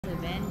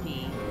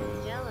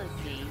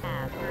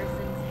have,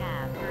 persons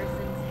have,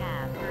 persons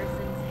have,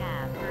 persons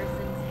have,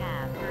 persons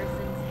have,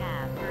 persons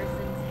have,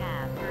 persons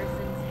have,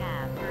 persons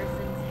have,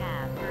 persons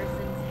have,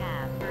 persons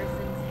have,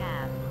 persons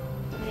have,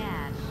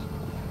 dash.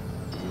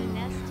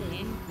 Finesse to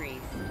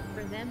increase,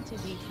 for them to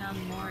become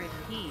more at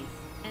peace,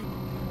 and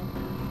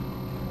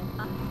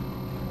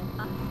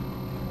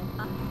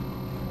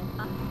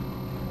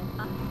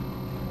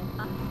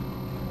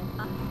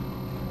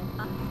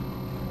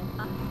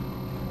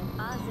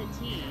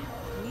Positive,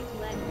 we've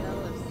let go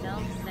of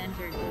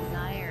self-centered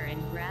desire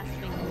and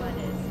grasping what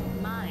is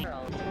mine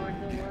toward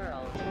the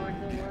world, toward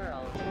the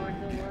world, toward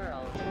the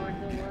world, toward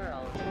the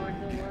world, toward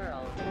the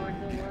world, toward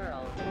the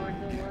world, toward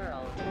the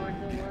world, toward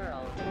the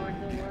world, toward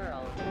the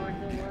world, toward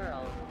the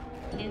world,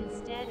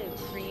 instead of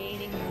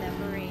creating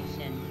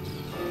separation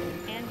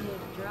and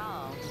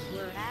withdrawal.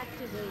 We're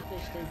actively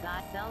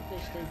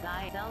selfish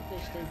desire,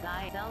 selfish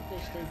desire,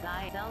 selfish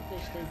desire,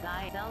 selfish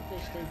desire,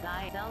 selfish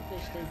desire,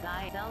 selfish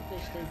desire,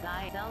 selfish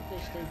desire,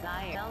 selfish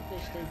desire,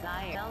 selfish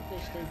desire,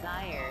 selfish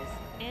desires,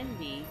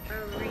 envy,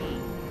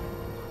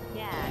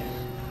 dash.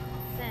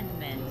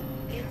 Sentiment.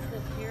 It's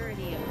the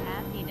purity of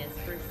happiness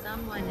for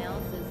someone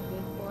else's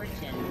good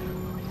fortune.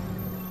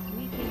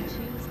 We can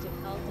choose to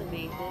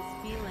cultivate this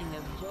feeling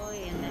of joy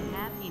in the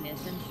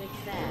happiness and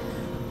success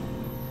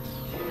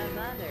of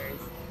others,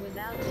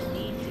 without the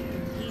need to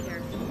compete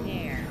or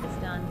compare.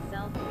 Focused on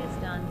self,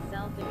 focused on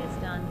self,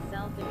 focused on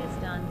self,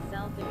 focused on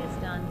self,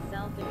 focused on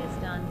self,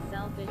 focused on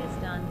self,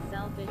 focused on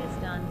self,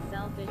 focused on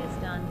self,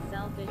 focused on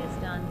self,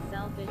 focused on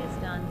self,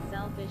 focused on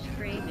selfish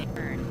craving.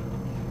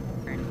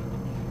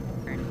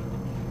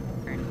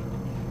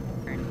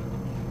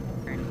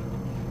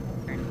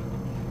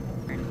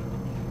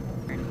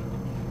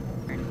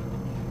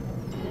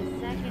 The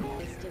second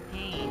is to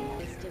pain,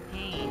 is to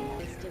pain,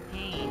 is to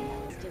pain,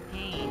 is to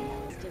pain,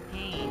 is to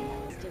pain,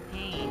 is to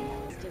pain,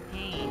 is to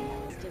pain,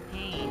 is to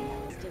pain,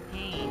 is to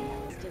pain,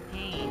 is to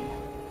pain.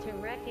 To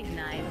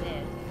recognize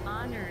it,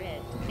 honor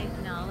it,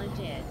 acknowledge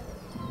it,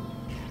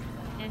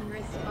 and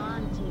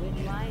respond to it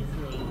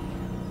wisely.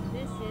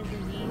 This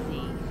isn't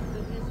easy,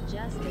 because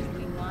just as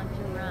we want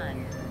to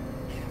run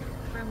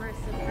from or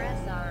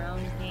suppress our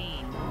own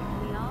pain,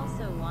 we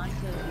also want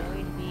to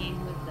avoid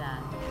being with the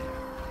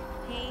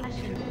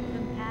compassion,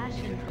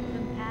 compassion,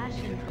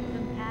 compassion,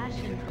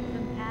 compassion,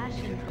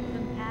 compassion, compassion,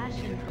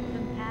 compassion,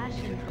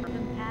 compassion,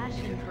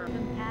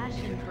 compassion,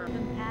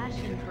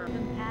 compassion,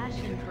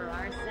 compassion for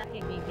ourselves.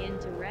 Begin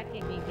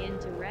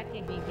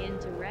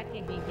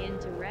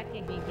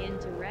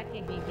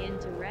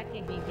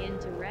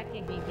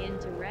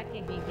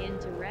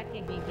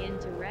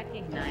to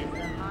recognize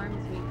the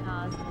harms we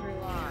cause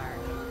through our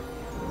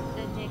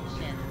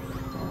addictions.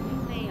 You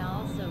may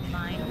also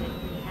find that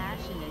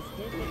compassion is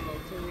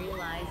difficult to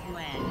realize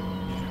when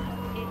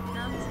it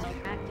comes to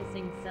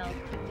practicing self,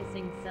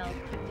 practicing self,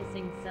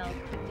 practicing self,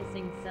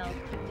 practicing self,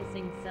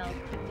 practicing self,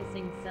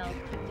 practicing self,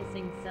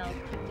 practicing self,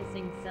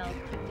 practicing self,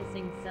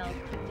 practicing self,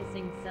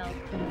 practicing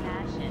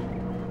self-compassion.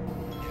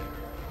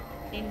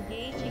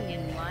 Engaging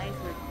in wise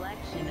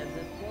reflection of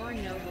the Four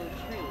Noble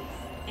Truths,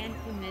 and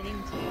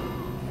committing to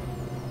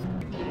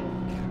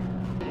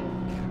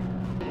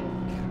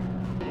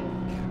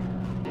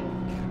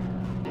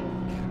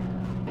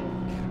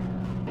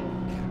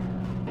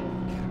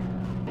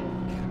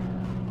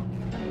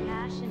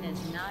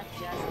not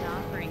just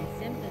offering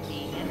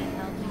sympathy and a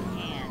helping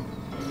hand.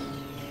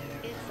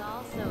 It's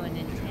also an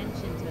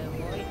intention to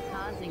avoid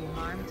causing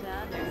harm to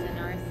others and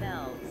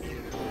ourselves.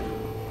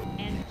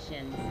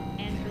 Ambitions,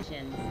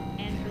 ambitions,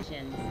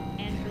 ambitions,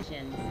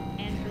 ambitions,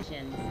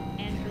 ambitions,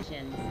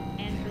 ambitions,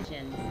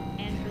 ambitions,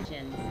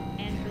 ambitions,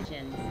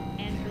 ambitions,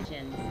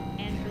 ambitions,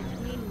 and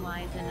between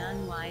wise and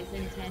unwise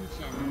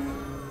intentions.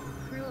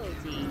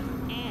 Cruelty,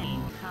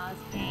 and cause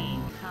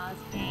pain, cause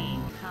pain,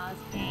 cause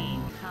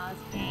pain, cause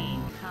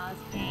pain, cause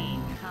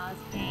pain, cause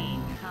pain,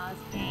 cause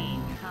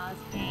pain, cause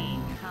pain,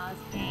 cause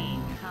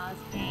pain, cause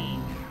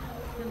pain.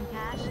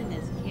 Compassion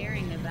is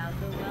caring about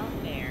the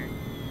welfare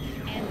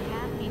and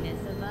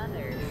happiness of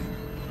others.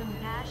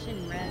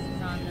 Compassion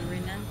rests on the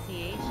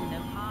renunciation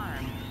of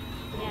harm.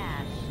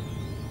 Dash.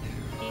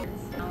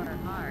 Our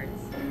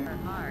hearts, our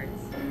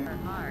hearts, our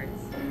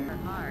hearts, our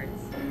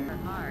hearts, our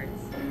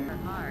hearts, our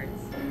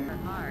hearts,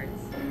 our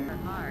hearts, our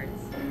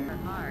hearts, our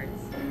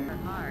hearts, our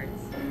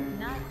hearts,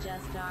 not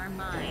just our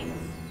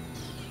minds.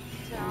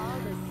 To all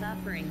the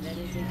suffering that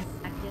is this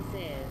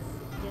is,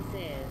 this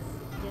is,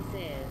 this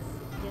is,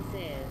 this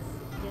is,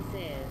 this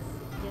is,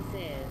 this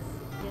is,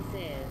 this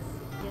is,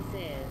 this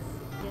is,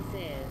 this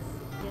is,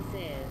 this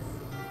is.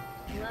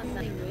 Love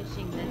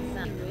wishing that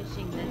some,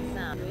 wishing that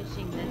some,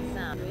 wishing that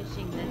some,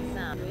 wishing that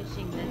some,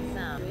 wishing that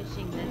some,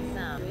 wishing that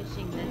some,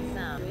 wishing that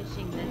some,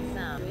 wishing that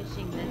some,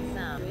 wishing that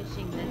some,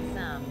 wishing that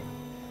some.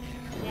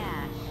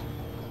 Dash.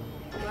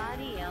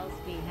 Body else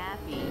be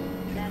happy,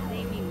 that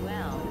they be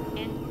well,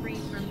 and free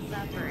from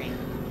suffering.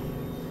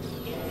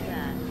 It's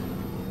the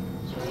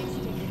choice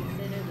to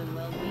consider the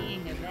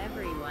well-being of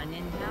everyone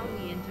in how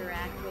we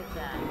interact with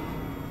the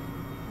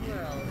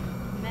world.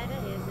 Metta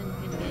isn't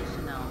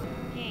conditional.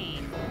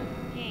 Pain,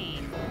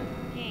 pain,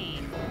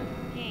 pain,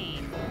 pain.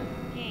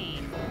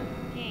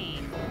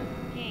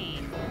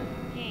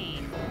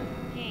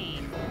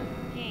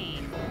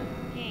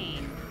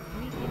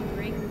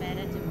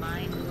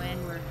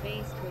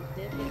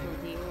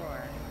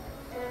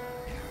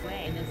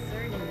 way, in a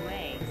certain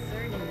way,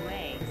 certain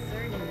way,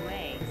 certain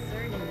way,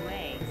 certain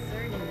way,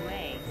 certain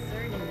way,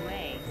 certain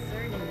way,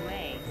 certain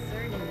way,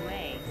 certain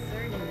way,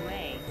 certain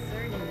way,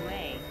 certain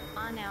way,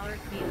 on our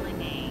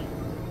feeling A.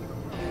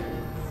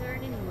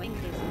 Certain way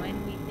is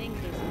when we think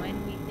is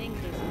when we think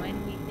is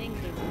when we think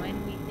is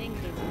when we think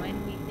is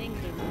when we think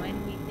is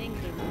when we think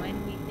is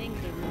when we think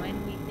is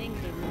when we think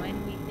is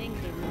when we think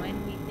is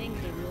when we think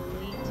it will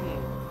lead to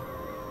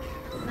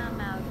some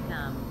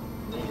outcome.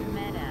 With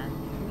meta,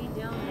 we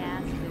don't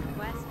ask the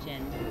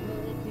question,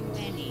 will it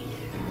do any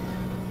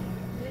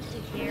good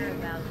to care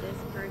about this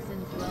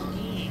person's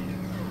well-being?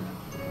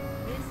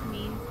 This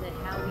means that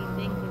how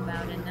we think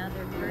about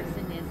another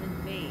person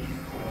isn't based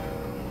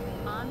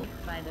on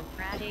by the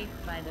practice,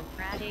 by the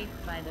practice,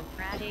 by the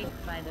practice,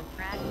 by the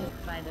practice,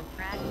 by the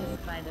practice,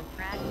 by the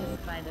practice,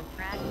 by the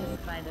practice,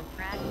 by the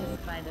practice,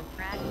 by the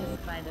practice,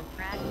 by the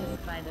practice,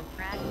 by the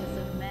practice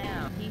of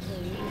male. People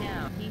we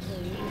know, people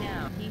we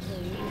know, people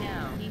we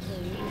know, people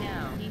we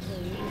know, people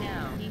we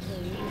know,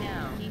 people we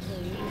know,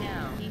 people we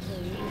know,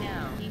 people we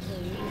know, people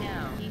we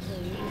know, people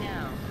we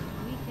know.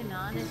 We can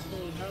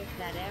honestly hope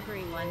that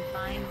everyone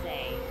finds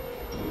a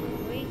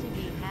way to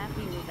be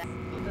happy with us.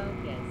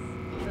 Focus,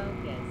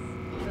 focus,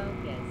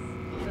 focus,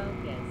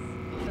 focus,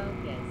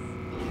 focus,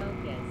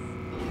 focus,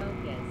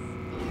 focus,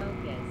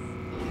 focus,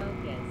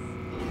 focus,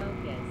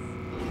 focus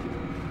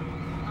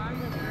on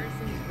the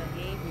person's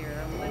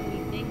behavior or what we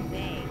think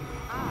they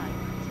ought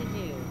to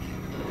do.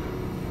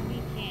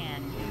 We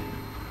can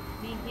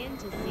begin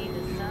to see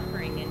the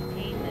suffering and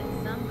pain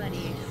that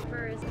somebody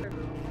experiences.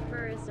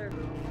 For us,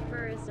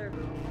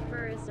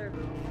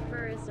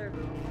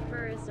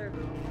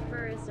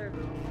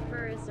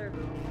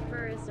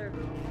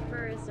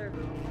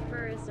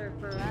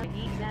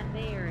 that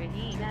they are at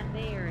ease, that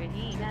they are at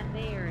ease, that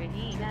they are at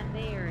ease, that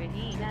they are at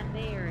ease, that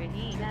they are at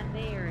ease, that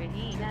they are at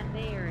ease, that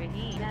they are at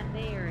ease, that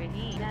they are at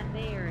ease, that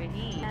they are at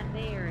ease, that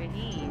they are at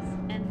ease,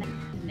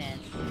 and ness.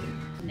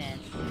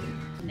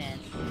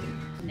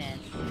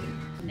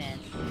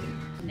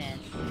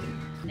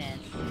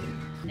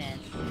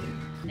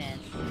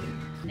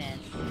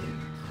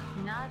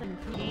 Not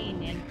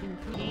including and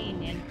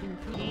concluding and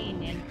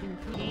concluding and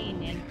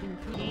concluding and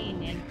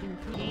concluding and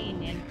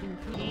concluding and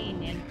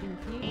concluding and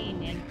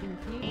concluding and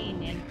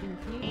concluding and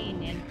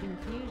concluding and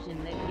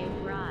conclusion that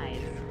give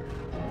rise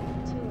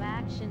to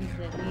actions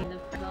that we the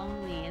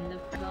only in the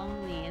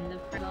only in the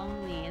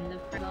only in the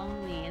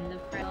only in the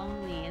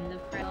only in the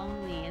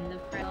only in the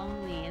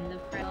only in the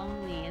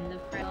only in the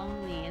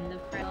only in the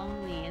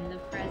only in the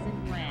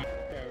present when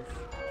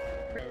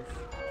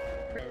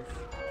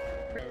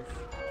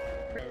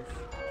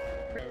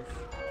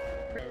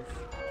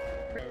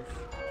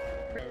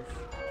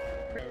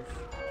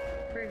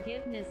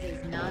forgiveness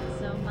is not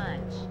so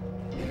much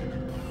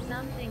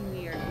something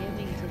we are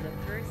giving to the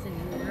person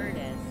who hurt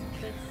us,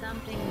 but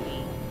something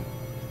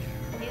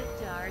we give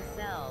to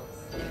ourselves.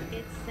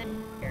 It's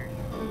sincere.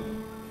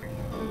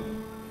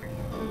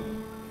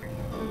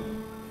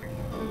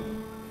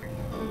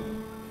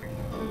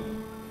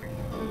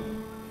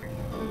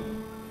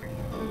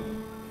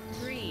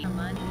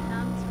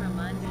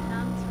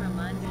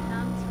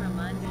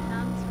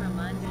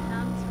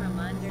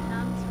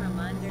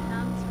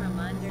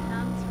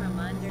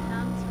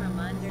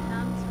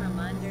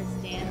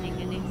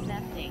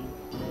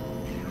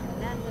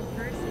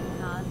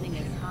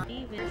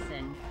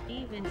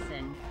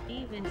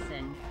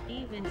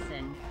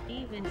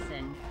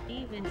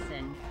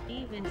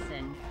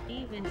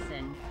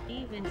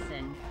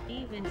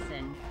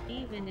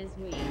 Even as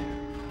we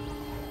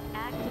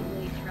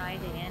actively try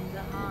to end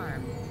the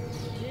harm.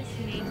 This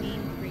may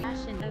mean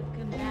compassion of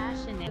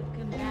compassion of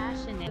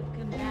compassion of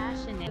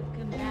compassion of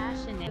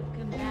compassion of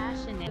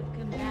compassion of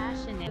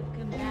compassion of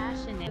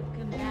compassion of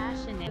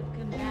compassion of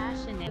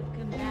compassion of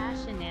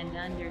compassion and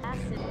under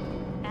acid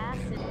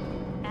acid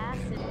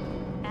acid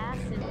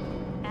acid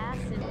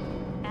acid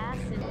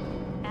acid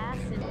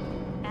acid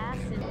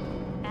acid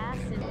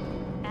acid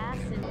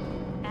acid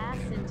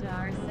acid to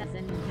ourselves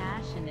and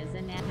passion is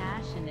an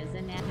passion is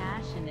an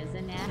passion is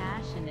an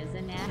passion is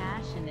an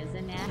passion is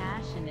an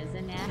passion is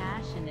an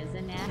passion is an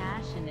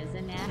passion is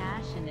an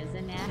passion is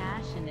an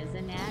passion is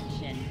an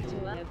action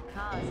to a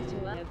cause to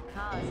a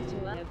cause to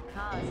a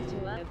cause to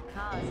a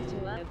cause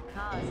to a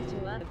cause to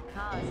a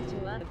cause to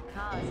a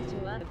cause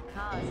to a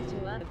cause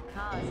to a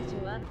cause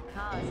to a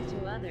cause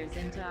to others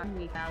and to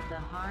without the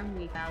harm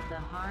without the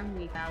harm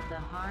without the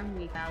harm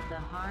without the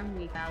harm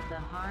without the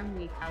harm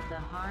without the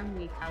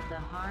harm without the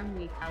harm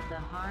without the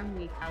harm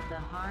without the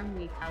harm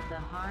without the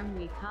harm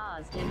we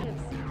caused and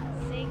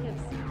sake of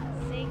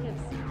sake of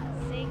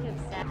sake of sake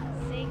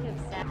of sake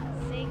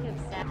of sake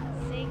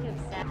of sake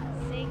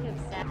of sake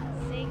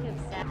of sake of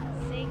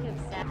sake of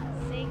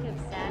sake of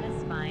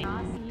satisfying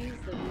use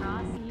the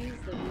process use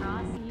the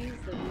process use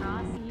the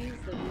process use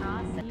the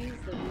process use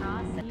the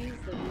process use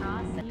the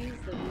process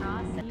use the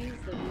process use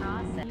the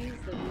process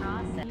use the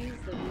process use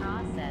the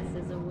process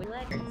as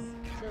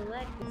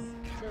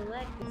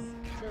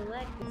a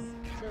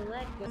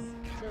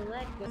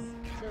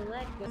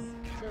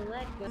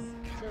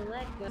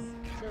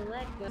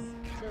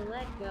to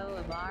let go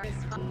of our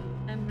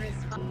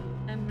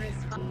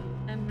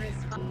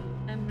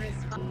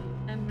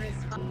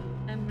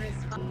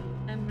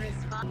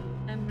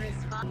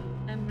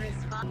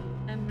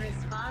I'm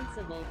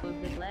responsible for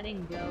the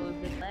letting go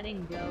of the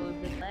letting go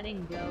of the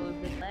letting go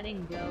of the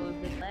letting go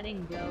of the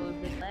letting go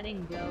of the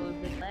letting go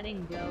of the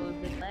letting go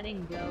of the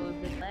letting go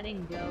of the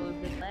letting go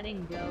of the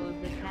letting go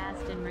of the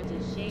past and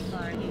to shape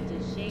our you to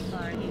shape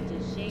our you to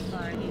shape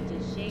our you to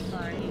shape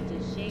our you to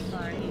shape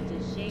our you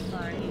to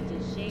shape our you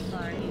to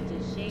shape our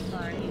you to shape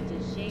our you to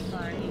shape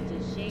our you to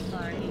shape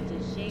our you to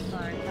shape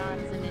our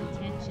thoughts and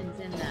intentions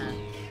in the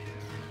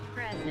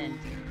present.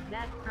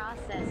 That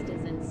process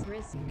doesn't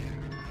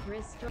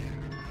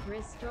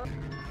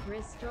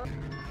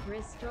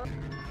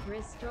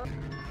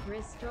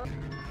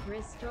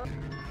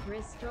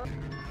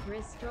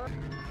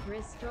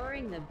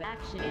restoring the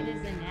action. It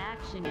is an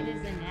action. It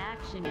is an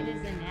action. It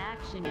is an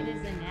action. It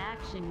is an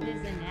action. It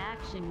is an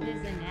action. It is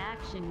an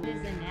action. It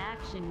is an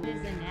action. It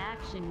is an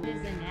action. It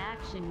is an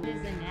action. It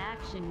is an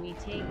action. We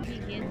take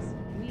begins.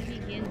 We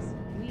begins.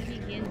 We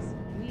begins.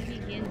 We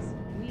begins.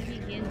 We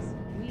begins.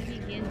 We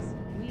begins.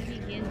 We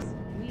begins.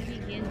 We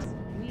begins.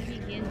 We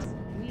begins.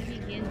 We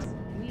begins.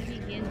 We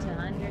begin to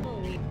under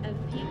of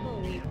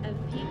people weep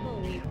of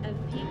people weep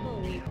of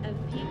people weep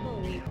of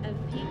people weep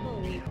of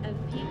people weep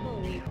of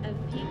people weep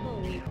of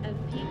people weep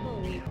of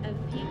people weep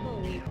of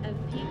people weep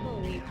of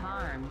people weep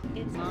harm.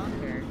 It's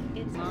longer.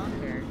 It's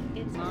longer.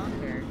 It's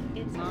longer.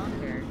 It's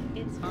longer.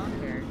 It's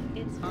longer.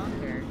 It's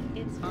longer.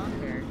 It's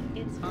longer.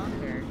 It's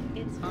longer.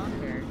 It's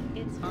longer.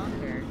 It's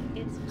longer.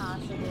 It's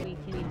possible we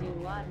can do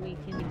what we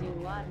can do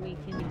what we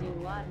can do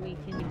what we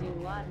can do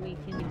what we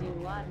can do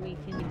what we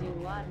can do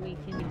what we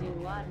can do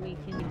what we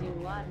can do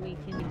what we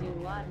can do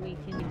what we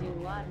can do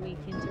what we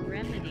can to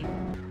remedy.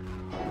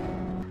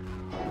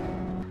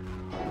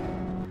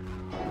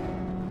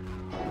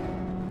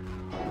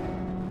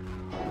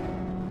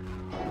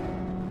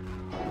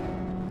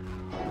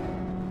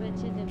 But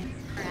to the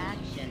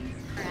actions,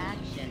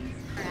 actions,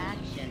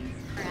 actions,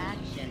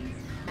 actions,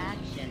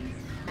 actions,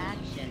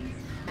 actions,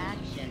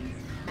 actions,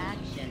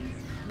 actions,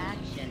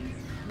 actions,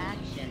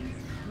 actions,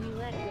 we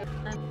let go.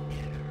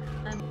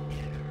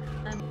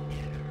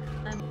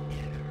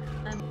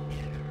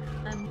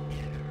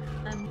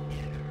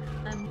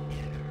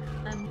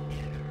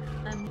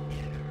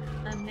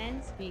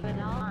 Immense speak, but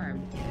all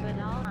armed, but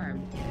all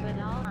armed, but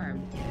all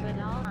armed, but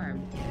all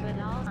armed, but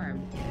all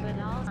armed, but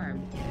all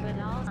armed, but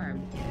all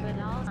armed, but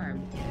all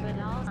armed, but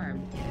all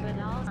armed, but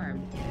all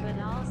armed, but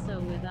also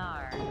with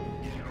our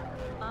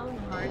own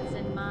hearts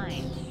and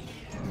minds.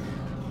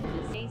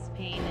 Disease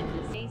pain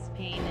and disease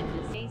pain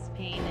and disease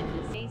pain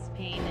and disease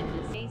pain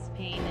and disease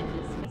pain and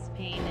disease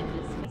pain and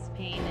disease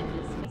pain and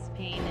disease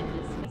pain and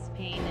disease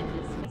pain and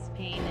disease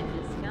pain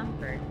and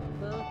discomfort,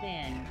 both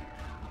in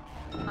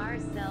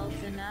ourselves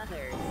and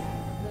others.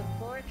 The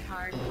fourth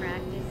hard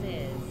practice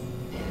is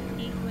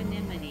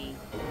equanimity.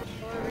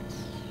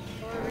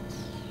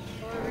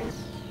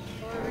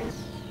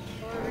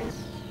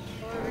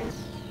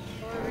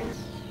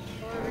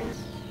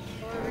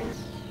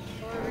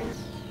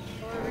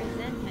 Or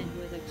resentment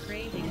with a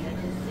craving that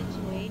the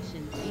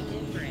situations be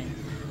different.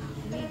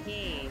 We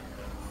gave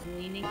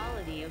leaning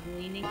quality of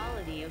leaning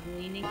quality of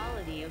leaning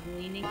quality of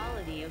leaning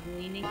quality of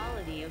leaning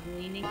quality of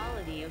leaning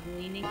quality of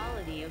leaning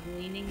quality of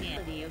leaning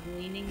quality of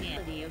leaning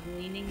quality of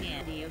leaning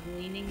quality of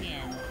leaning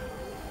in.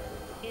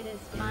 It is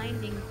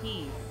finding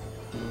peace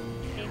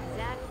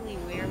exactly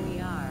where we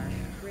are,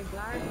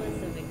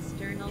 regardless of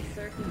external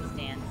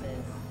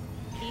circumstances.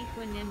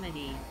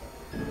 Equanimity.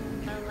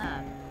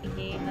 Up,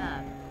 gave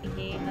up,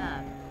 gave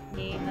up,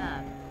 gave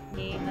up,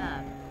 gave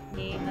up,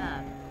 gave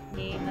up,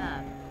 gave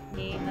up,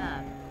 gave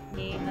up,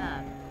 gave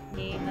up,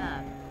 gave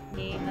up,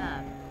 gave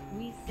up.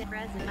 We sit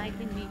present, I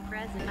can be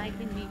present, I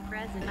can be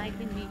present, I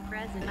can be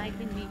present, I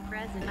can be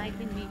present, I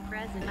can be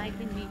present, I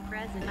can be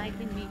present, I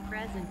can be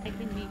present, I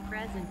can be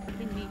present, I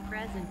can be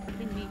present, I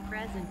can be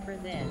present for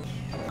this.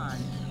 On.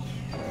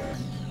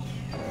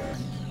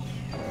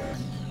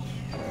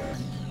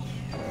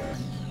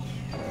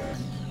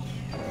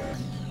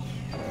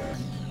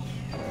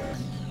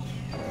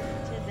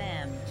 To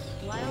them,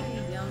 while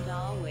we don't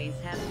always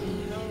have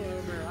control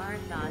over our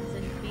thoughts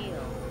and feel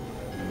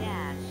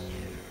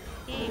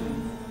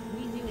things,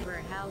 we knew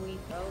how we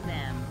throw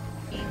them,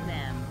 feed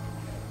them.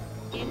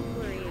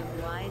 Inquiry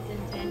of wise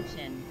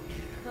intention,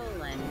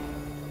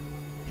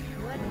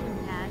 what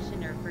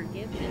compassion or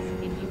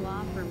forgiveness can you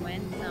offer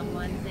when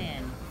someone's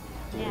in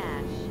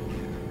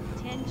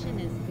tension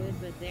is good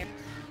but they're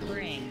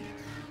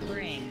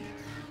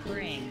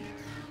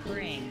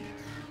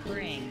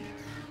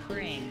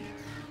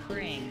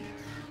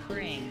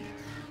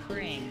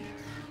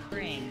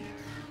bring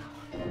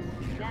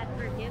that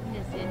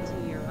forgiveness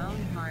into your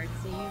own heart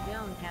so you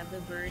don't have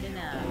the burden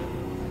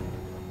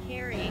of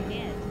carrying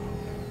it.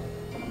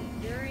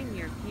 During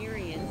your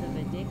periods of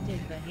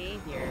addictive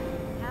behavior,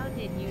 how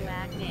did you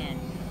act in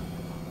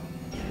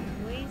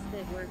ways that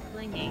that were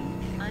clinging,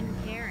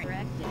 uncaring,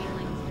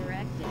 feelings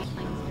directed,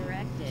 links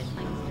directed,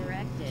 links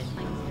directed,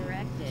 links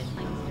directed,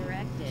 links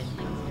directed,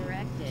 links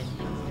directed,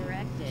 links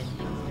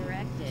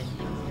directed,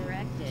 links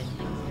directed,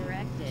 links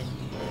directed,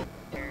 links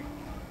directed.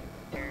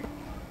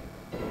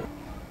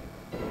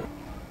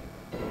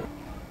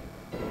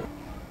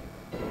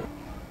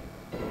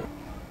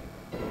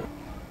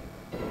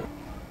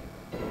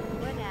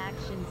 What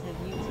actions have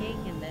you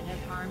taken that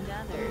have harmed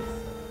others?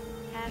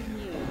 Have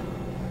you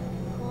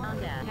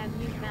found a?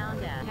 Have you found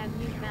a?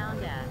 Have you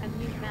found a?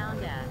 Have you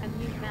found a?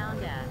 Have you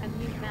found a?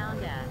 Have you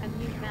found a?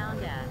 Have you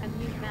found a?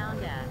 Have you found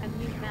a?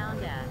 Have you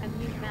found a?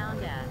 Have you found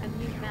a?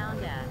 Have you found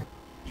a?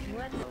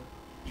 What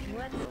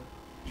support?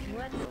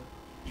 What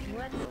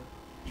support? What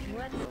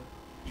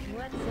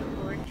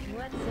support?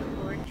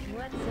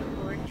 What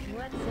support?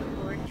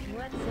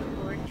 What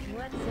support?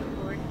 What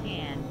support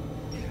can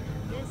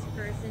this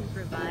person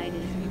provide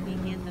as you